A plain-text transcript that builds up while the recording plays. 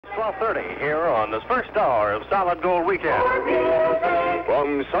12:30 here on this first hour of Solid Gold Weekend.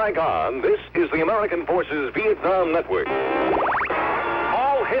 From Saigon, this is the American Forces Vietnam Network.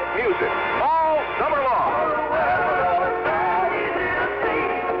 All hit music, all summer long.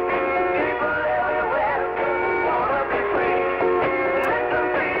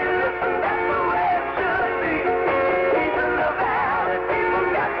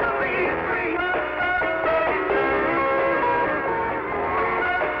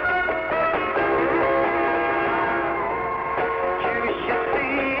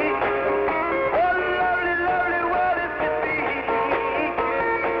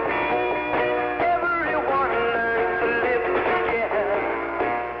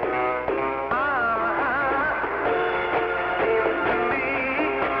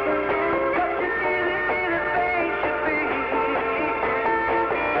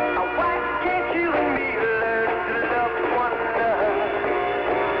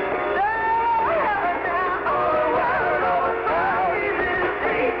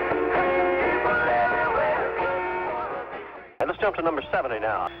 And let's jump to number 70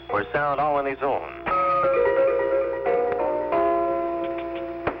 now, where sound all in his own.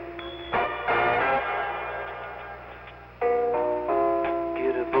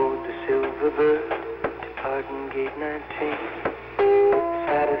 Get aboard the Silver Bird, departing gate 19.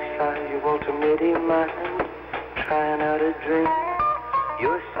 Satisfy your ultimate mind, trying out a dream.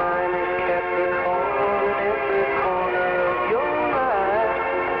 Your sign is Captain